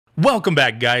Welcome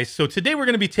back, guys. So today we're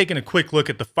going to be taking a quick look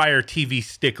at the Fire TV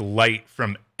Stick Lite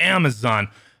from Amazon.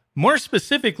 More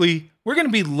specifically, we're going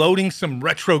to be loading some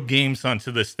retro games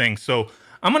onto this thing. So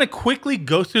I'm going to quickly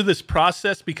go through this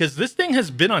process because this thing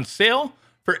has been on sale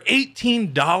for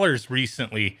 $18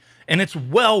 recently, and it's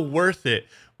well worth it.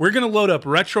 We're going to load up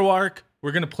RetroArch.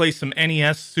 We're going to play some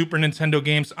NES, Super Nintendo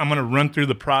games. I'm going to run through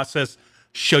the process,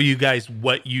 show you guys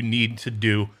what you need to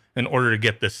do in order to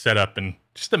get this set up in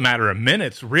just a matter of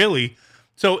minutes, really.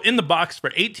 So in the box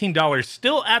for $18,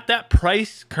 still at that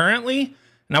price currently,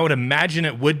 and I would imagine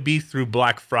it would be through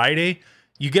Black Friday.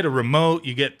 You get a remote,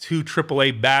 you get 2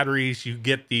 AAA batteries, you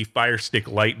get the Fire Stick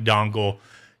Lite dongle.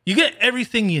 You get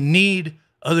everything you need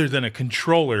other than a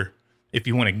controller if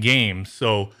you want a game.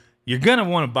 So you're gonna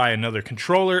want to buy another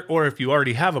controller, or if you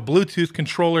already have a Bluetooth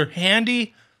controller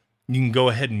handy, you can go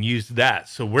ahead and use that.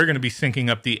 So we're gonna be syncing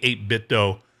up the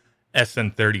 8BitDo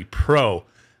SN30 Pro.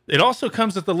 It also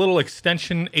comes with a little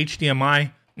extension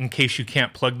HDMI in case you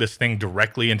can't plug this thing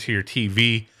directly into your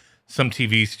TV. Some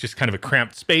TVs just kind of a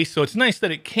cramped space, so it's nice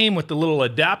that it came with the little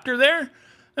adapter there.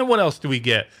 And what else do we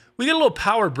get? We get a little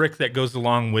power brick that goes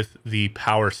along with the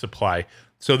power supply.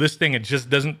 So this thing, it just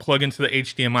doesn't plug into the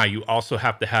HDMI. You also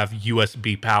have to have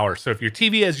USB power. So if your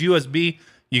TV has USB,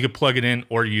 you could plug it in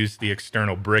or use the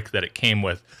external brick that it came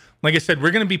with. Like I said,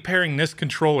 we're going to be pairing this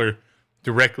controller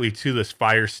directly to this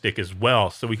Fire Stick as well.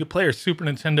 So we could play our Super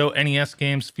Nintendo, NES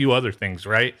games, a few other things,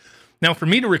 right? Now, for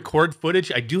me to record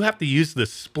footage, I do have to use the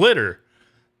splitter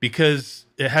because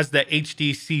it has that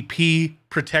HDCP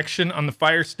protection on the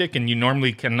Fire Stick, and you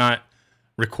normally cannot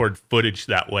record footage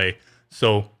that way.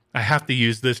 So I have to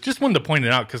use this. Just wanted to point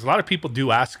it out because a lot of people do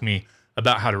ask me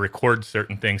about how to record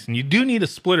certain things, and you do need a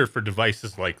splitter for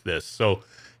devices like this. So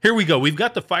here we go. We've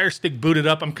got the Fire Stick booted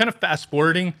up. I'm kind of fast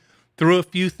forwarding through a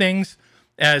few things,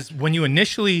 as when you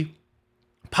initially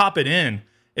pop it in,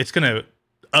 it's going to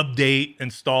update,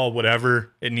 install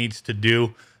whatever it needs to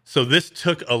do. So this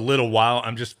took a little while.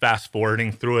 I'm just fast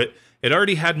forwarding through it. It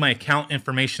already had my account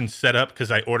information set up because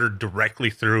I ordered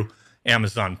directly through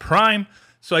Amazon Prime.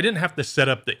 So I didn't have to set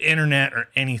up the internet or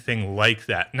anything like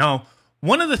that. Now,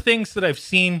 one of the things that I've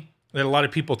seen that a lot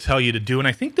of people tell you to do, and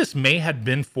I think this may have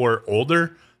been for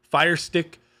older Fire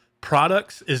Stick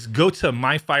products, is go to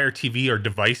My Fire TV or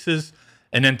devices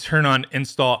and then turn on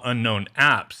install unknown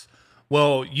apps.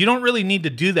 Well, you don't really need to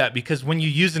do that because when you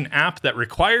use an app that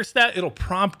requires that, it'll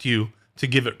prompt you to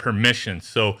give it permission.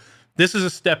 So this is a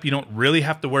step you don't really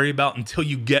have to worry about until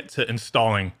you get to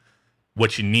installing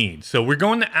what you need. So we're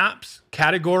going to apps,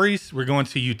 categories, we're going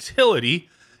to utility,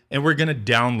 and we're going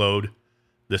to download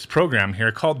this program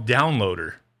here called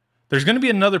Downloader. There's going to be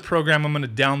another program I'm going to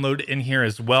download in here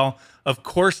as well. Of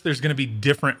course, there's going to be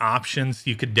different options.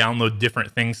 You could download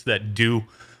different things that do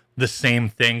the same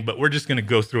thing, but we're just going to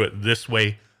go through it this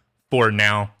way for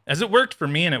now, as it worked for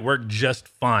me and it worked just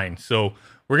fine. So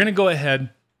we're going to go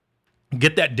ahead,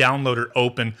 get that downloader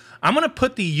open. I'm going to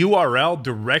put the URL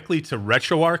directly to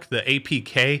RetroArch, the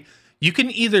APK. You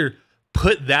can either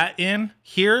put that in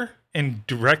here and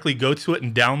directly go to it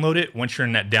and download it once you're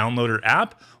in that downloader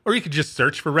app, or you could just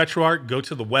search for RetroArch, go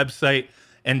to the website,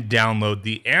 and download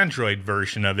the Android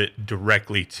version of it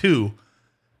directly to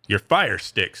your Fire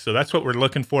Stick. So that's what we're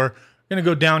looking for. We're going to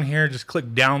go down here, just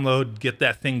click download, get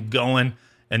that thing going,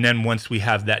 and then once we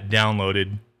have that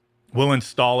downloaded, we'll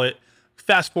install it.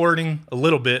 Fast forwarding a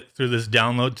little bit through this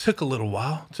download. Took a little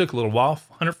while.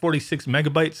 146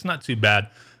 megabytes, not too bad.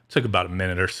 Took about a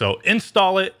minute or so.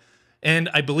 Install it. And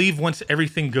I believe once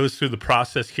everything goes through the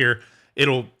process here,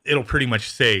 it'll pretty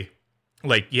much say,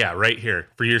 like, yeah, right here,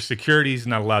 for your security is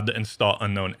not allowed to install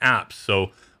unknown apps. So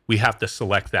we have to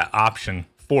select that option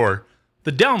for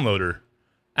the downloader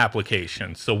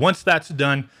application. So once that's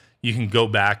done, you can go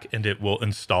back and it will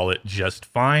install it just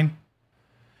fine.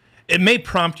 It may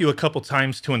prompt you a couple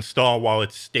times to install while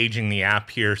it's staging the app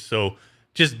here. So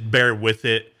just bear with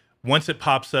it. Once it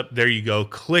pops up, there you go.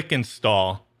 Click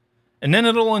install. And then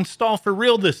it'll install for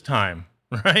real this time,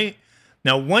 right?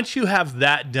 Now, once you have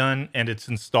that done and it's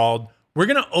installed, we're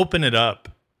going to open it up.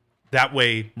 That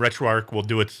way, RetroArch will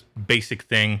do its basic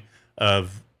thing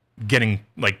of getting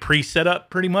like pre-set up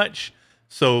pretty much.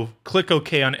 So click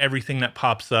OK on everything that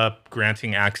pops up,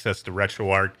 granting access to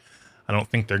RetroArch. I don't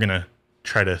think they're going to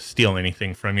try to steal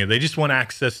anything from you. They just want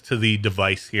access to the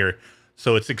device here.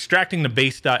 So it's extracting the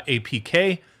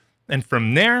base.apk. And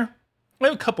from there, we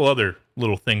have a couple other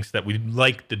little things that we'd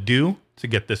like to do to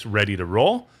get this ready to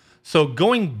roll. So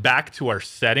going back to our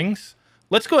settings,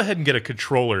 let's go ahead and get a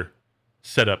controller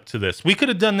set up to this. We could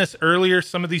have done this earlier.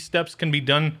 Some of these steps can be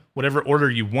done whatever order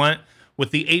you want.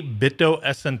 With the 8BitDo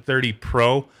SN30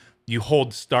 Pro, you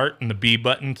hold start and the B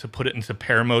button to put it into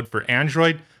pair mode for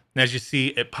Android. And as you see,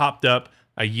 it popped up.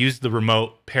 I used the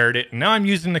remote, paired it, and now I'm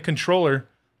using the controller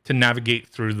to navigate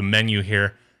through the menu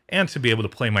here and to be able to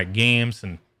play my games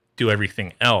and do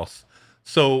everything else.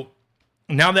 So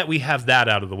now that we have that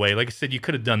out of the way, like I said, you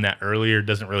could have done that earlier. It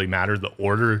doesn't really matter the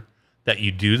order that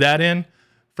you do that in.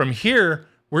 From here,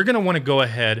 we're going to want to go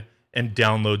ahead and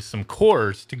download some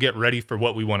cores to get ready for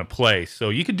what we want to play. So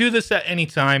you could do this at any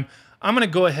time. I'm going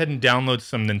to go ahead and download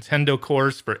some Nintendo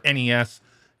cores for NES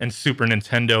and Super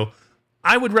Nintendo.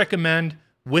 I would recommend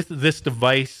with this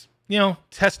device,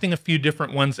 testing a few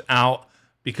different ones out,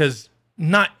 because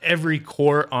not every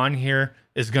core on here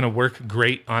is going to work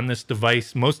great on this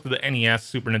device. Most of the NES,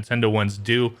 Super Nintendo ones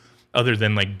do, other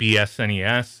than like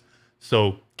BSNES.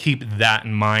 So keep that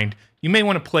in mind. You may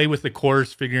want to play with the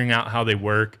cores, figuring out how they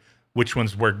work, which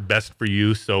ones work best for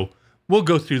you. So we'll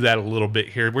go through that a little bit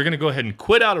here. We're going to go ahead and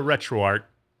quit out of RetroArch.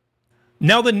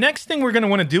 Now, the next thing we're going to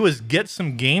want to do is get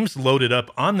some games loaded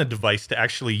up on the device to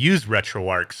actually use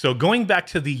RetroArch. So going back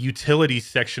to the utilities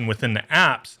section within the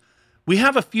apps, we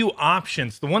have a few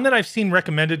options. The one that I've seen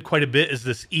recommended quite a bit is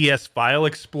this ES File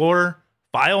Explorer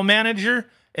File Manager.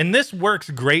 And this works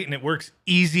great and it works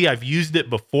easy. I've used it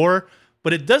before,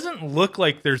 but it doesn't look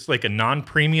like there's like a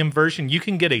non-premium version. You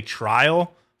can get a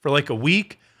trial for like a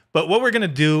week. But what we're going to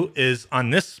do is on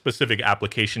this specific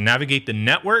application, navigate the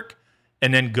network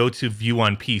and then go to View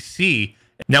on PC.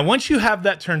 Now, once you have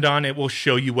that turned on, it will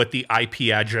show you what the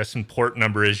IP address and port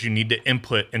number is you need to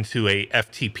input into a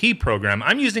FTP program.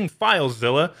 I'm using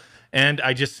FileZilla, and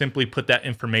I just simply put that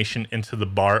information into the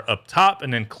bar up top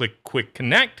and then click Quick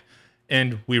Connect,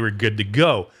 and we were good to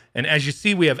go. And as you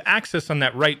see, we have access on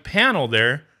that right panel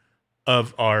there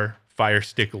of our Fire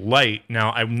Stick Lite.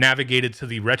 Now, I navigated to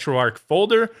the RetroArch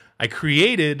folder. I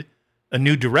created a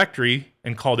new directory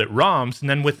and called it ROMs. And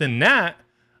then within that,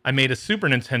 I made a Super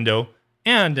Nintendo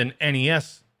and an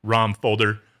NES ROM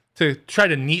folder to try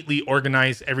to neatly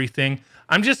organize everything.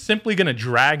 I'm just simply going to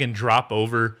drag and drop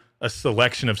over a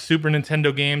selection of Super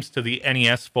Nintendo games to the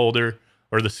NES folder,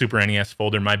 or the Super NES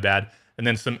folder, my bad, and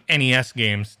then some NES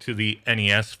games to the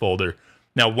NES folder.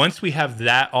 Now, once we have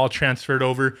that all transferred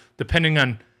over, depending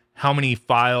on how many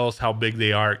files, how big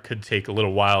they are, it could take a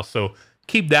little while. So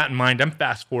keep that in mind. I'm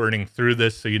fast forwarding through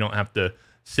this so you don't have to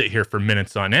sit here for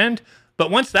minutes on end. But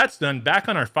once that's done, back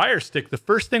on our Fire Stick, the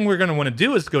first thing we're going to want to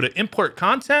do is go to Import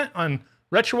Content on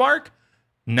RetroArch,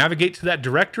 navigate to that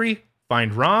directory,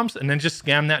 find ROMs, and then just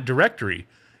scan that directory.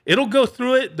 It'll go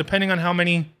through it depending on how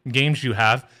many games you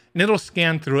have, and it'll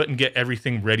scan through it and get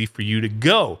everything ready for you to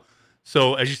go.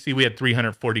 So as you see, we had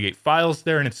 348 files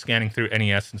there, and it's scanning through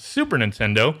NES and Super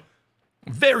Nintendo.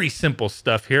 Very simple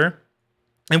stuff here.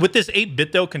 And with this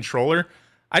 8-bit though controller,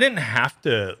 I didn't have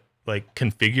to like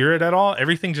configure it at all.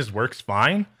 Everything just works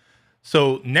fine.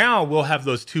 So now we'll have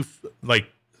those two like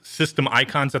system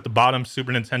icons at the bottom,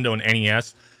 Super Nintendo and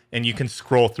NES, and you can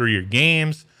scroll through your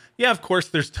games. Yeah, of course,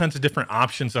 there's tons of different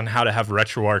options on how to have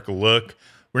RetroArch look.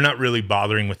 We're not really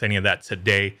bothering with any of that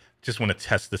today. Just want to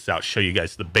test this out, show you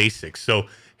guys the basics. So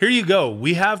here you go.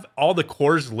 We have all the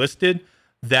cores listed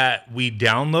that we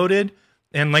downloaded.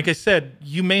 And like I said,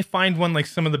 you may find one like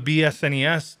some of the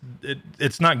BSNES.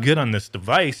 It's not good on this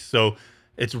device, so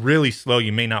it's really slow.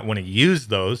 You may not want to use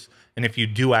those. And if you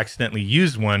do accidentally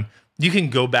use one, you can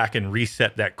go back and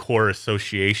reset that core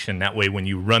association. That way, when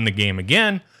you run the game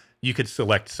again, you could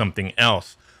select something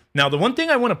else. Now, the one thing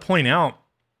I want to point out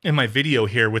in my video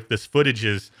here with this footage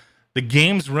is the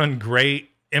games run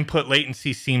great. Input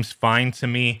latency seems fine to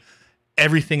me.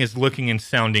 Everything is looking and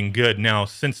sounding good. Now,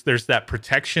 since there's that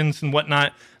protections and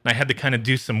whatnot, and I had to kind of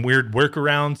do some weird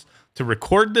workarounds to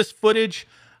record this footage,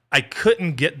 I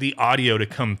couldn't get the audio to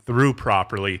come through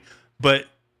properly. But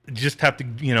just have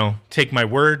to, take my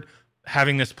word.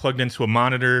 Having this plugged into a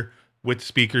monitor with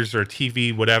speakers or a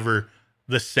TV, whatever,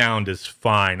 the sound is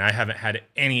fine. I haven't had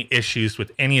any issues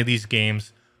with any of these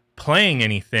games playing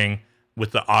anything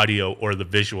with the audio or the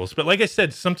visuals. But like I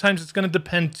said, sometimes it's going to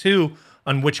depend too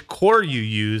on which core you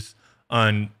use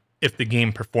on if the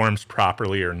game performs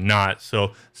properly or not.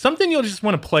 So something you'll just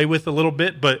want to play with a little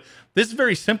bit, but this is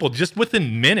very simple. Just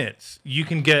within minutes, you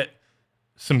can get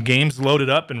some games loaded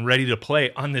up and ready to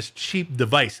play on this cheap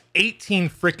device.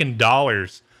 $18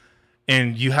 frickin'.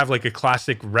 And you have like a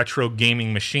classic retro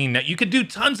gaming machine that you could do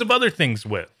tons of other things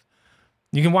with.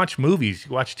 You can watch movies, you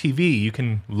can watch TV, you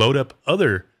can load up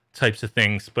other types of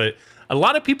things. But a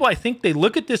lot of people, I think they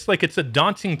look at this like it's a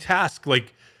daunting task.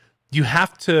 Like you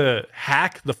have to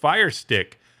hack the Fire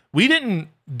Stick. We didn't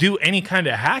do any kind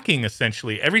of hacking,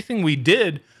 essentially. Everything we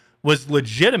did was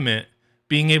legitimate,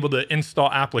 being able to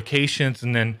install applications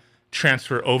and then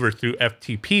transfer over through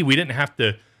FTP. We didn't have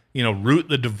to, you know, root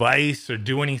the device or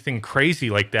do anything crazy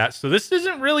like that. So this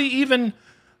isn't really even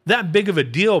that big of a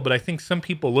deal, but I think some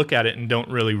people look at it and don't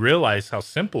really realize how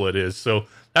simple it is. So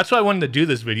that's why I wanted to do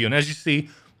this video. And as you see,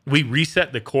 we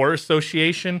reset the core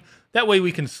association. That way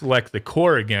we can select the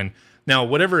core again. Now,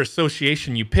 whatever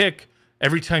association you pick,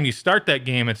 every time you start that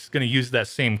game, it's going to use that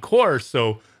same core.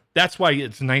 So that's why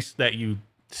it's nice that you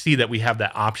see that we have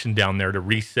that option down there to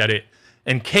reset it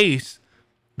in case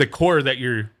the core that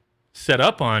you're set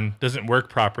up on doesn't work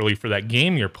properly for that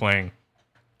game you're playing.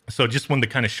 So just wanted to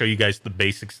kind of show you guys the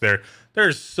basics there.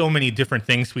 There's so many different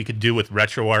things we could do with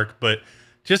RetroArch, but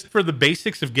just for the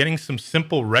basics of getting some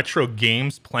simple retro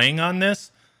games playing on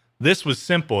this, this was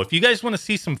simple. If you guys want to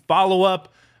see some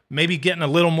follow-up, maybe getting a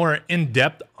little more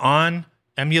in-depth on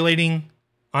emulating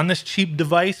on this cheap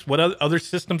device, what other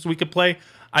systems we could play,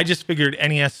 I just figured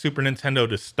NES, Super Nintendo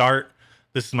to start.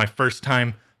 This is my first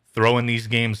time throwing these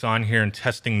games on here and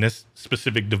testing this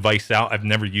specific device out. I've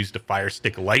never used a Fire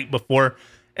Stick Lite before.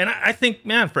 And I think,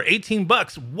 man, for 18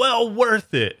 bucks, well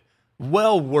worth it.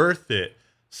 Well worth it.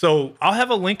 So I'll have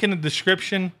a link in the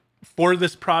description for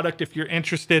this product if you're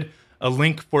interested. A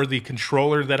link for the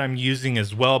controller that I'm using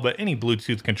as well. But any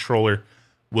Bluetooth controller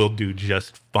will do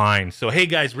just fine. So, hey,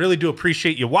 guys, really do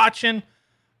appreciate you watching.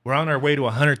 We're on our way to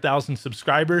 100,000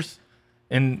 subscribers.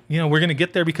 And, you know, we're going to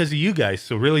get there because of you guys.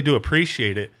 So really do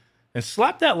appreciate it. And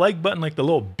slap that like button like the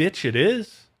little bitch it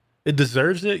is. It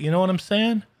deserves it. You know what I'm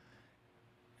saying?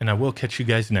 And I will catch you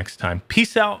guys next time.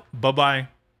 Peace out. Bye-bye.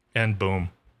 And boom.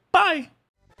 Bye.